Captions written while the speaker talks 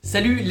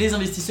Salut les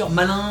investisseurs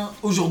malins,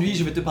 aujourd'hui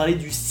je vais te parler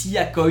du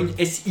Siacoin,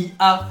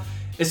 S-I-A.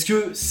 Est-ce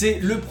que c'est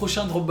le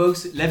prochain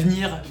Dropbox,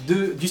 l'avenir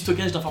du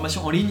stockage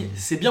d'informations en ligne?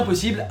 C'est bien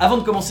possible. Avant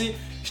de commencer,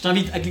 je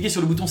t'invite à cliquer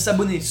sur le bouton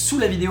s'abonner sous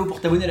la vidéo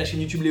pour t'abonner à la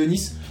chaîne YouTube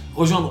Léonis,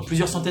 rejoindre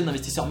plusieurs centaines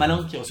d'investisseurs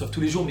malins qui reçoivent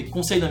tous les jours mes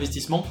conseils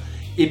d'investissement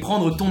et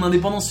prendre ton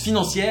indépendance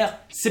financière.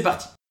 C'est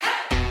parti!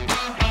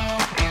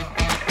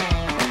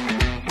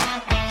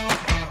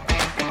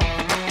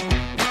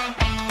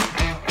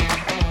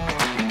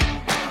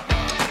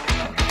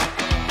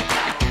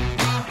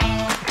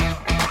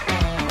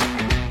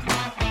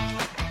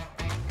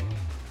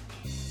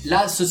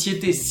 La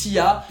société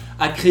Sia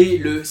a créé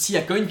le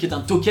Siacoin qui est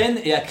un token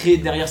et a créé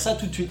derrière ça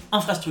toute une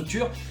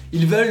infrastructure.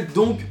 Ils veulent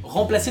donc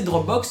remplacer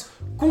Dropbox.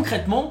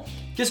 Concrètement,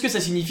 qu'est-ce que ça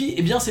signifie?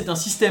 Eh bien c'est un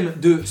système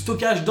de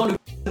stockage dans le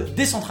cloud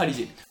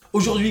décentralisé.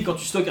 Aujourd'hui quand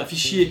tu stockes un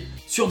fichier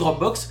sur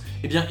Dropbox,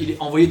 eh bien il est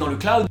envoyé dans le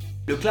cloud.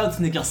 Le cloud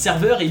ce n'est qu'un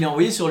serveur et il est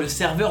envoyé sur le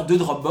serveur de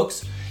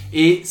Dropbox.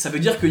 Et ça veut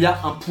dire qu'il y a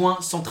un point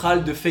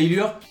central de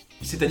failure.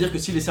 C'est-à-dire que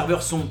si les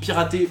serveurs sont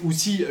piratés ou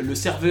si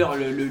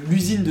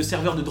l'usine de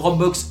serveurs de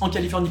Dropbox en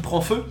Californie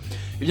prend feu,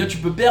 eh bien tu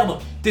peux perdre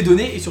tes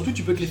données et surtout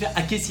tu peux te les faire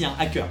hacker s'il y a un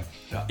hacker.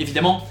 Alors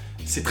évidemment,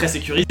 c'est très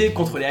sécurisé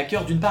contre les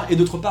hackers d'une part et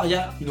d'autre part il y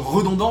a une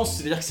redondance,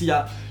 c'est-à-dire que s'il y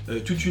a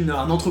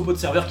un entrepôt de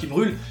serveurs qui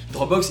brûle,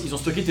 Dropbox ils ont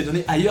stocké tes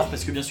données ailleurs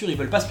parce que bien sûr ils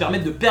veulent pas se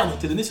permettre de perdre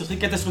tes données, ce serait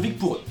catastrophique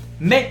pour eux.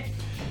 Mais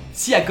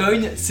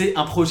Siacoin c'est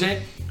un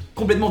projet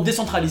complètement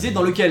décentralisé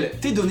dans lequel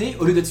tes données,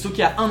 au lieu d'être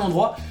stockées à un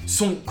endroit,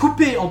 sont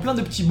coupées en plein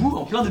de petits bouts,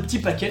 en plein de petits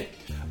paquets,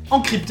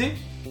 encryptés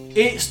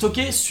et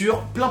stockées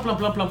sur plein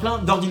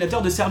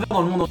d'ordinateurs de serveurs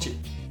dans le monde entier.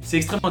 C'est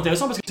extrêmement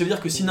intéressant parce que ça veut dire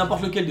que si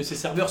n'importe lequel de ces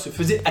serveurs se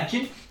faisait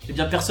hacker, eh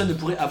bien personne ne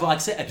pourrait avoir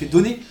accès à tes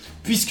données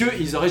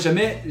puisqu'ils n'auraient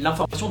jamais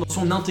l'information dans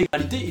son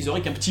intégralité, ils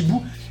auraient qu'un petit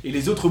bout et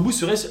les autres bouts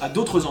seraient à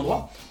d'autres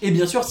endroits. Et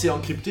bien sûr c'est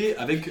encrypté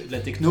avec de la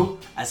techno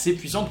assez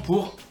puissante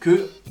pour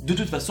que de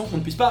toute façon on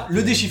ne puisse pas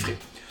le déchiffrer.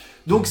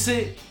 Donc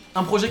c'est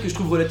un projet que je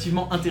trouve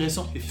relativement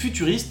intéressant et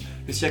futuriste.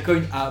 Le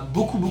Siacoin a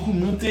beaucoup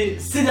monté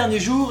ces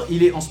derniers jours.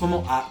 Il est en ce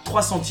moment à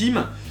 3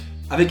 centimes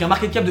avec un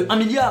market cap de 1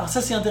 milliard.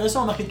 Ça c'est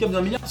intéressant, un market cap de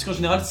 1 milliard parce qu'en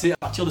général c'est à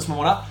partir de ce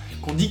moment-là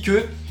qu'on dit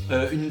que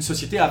une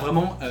société a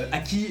vraiment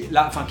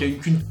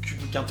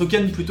qu'un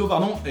token plutôt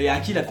et a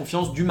acquis la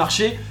confiance du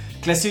marché.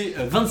 Classé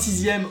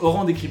 26e au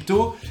rang des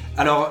cryptos.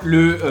 Alors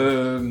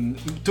le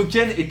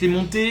token était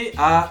monté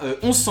à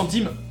 11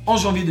 centimes en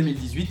janvier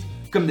 2018.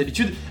 Comme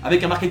d'habitude,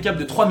 avec un market cap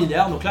de 3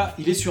 milliards. Donc là,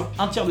 il est sur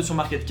un tiers de son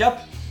market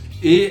cap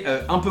et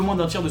un peu moins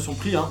d'un tiers de son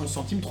prix, 11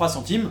 centimes, 3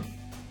 centimes.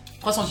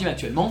 3 centimes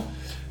actuellement.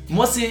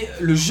 Moi, c'est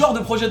le genre de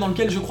projet dans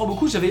lequel je crois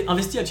beaucoup. J'avais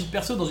investi à titre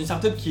perso dans une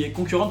startup qui est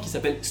concurrente qui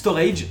s'appelle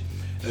Storage,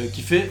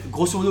 qui fait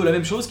grosso modo la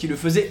même chose, qui le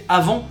faisait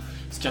avant.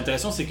 Ce qui est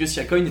intéressant, c'est que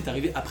Siacoin est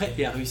arrivé après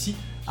et a réussi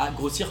à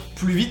grossir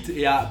plus vite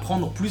et à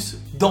prendre plus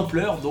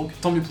d'ampleur. Donc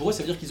tant mieux pour eux, ça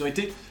veut dire qu'ils ont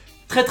été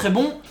très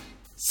bons.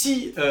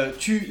 Si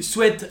tu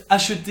souhaites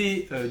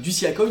acheter du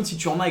Siacoin, si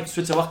tu en as et que tu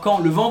souhaites savoir quand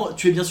le vendre,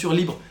 tu es bien sûr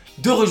libre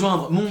de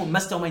rejoindre mon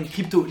mastermind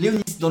crypto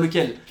Léonis dans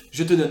lequel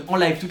je te donne en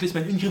live toutes les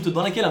semaines une crypto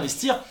dans laquelle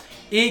investir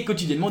et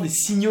quotidiennement des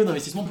signaux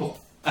d'investissement pour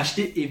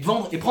acheter et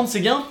vendre et prendre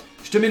ses gains.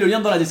 Je te mets le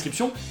lien dans la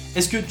description.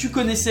 Est-ce que tu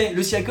connaissais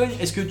le Siacoin?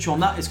 Est-ce que tu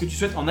en as? Est-ce que tu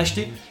souhaites en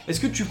acheter?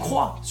 Est-ce que tu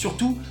crois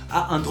surtout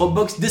à un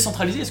Dropbox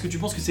décentralisé? Est-ce que tu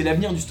penses que c'est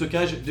l'avenir du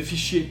stockage de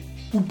fichiers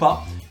ou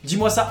pas?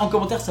 Dis-moi ça en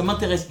commentaire, ça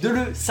m'intéresse de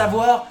le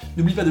savoir.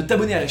 N'oublie pas de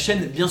t'abonner à la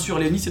chaîne, bien sûr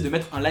Léonis, et de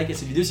mettre un like à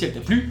cette vidéo si elle t'a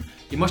plu.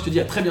 Et moi je te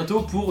dis à très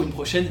bientôt pour une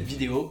prochaine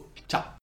vidéo. Ciao!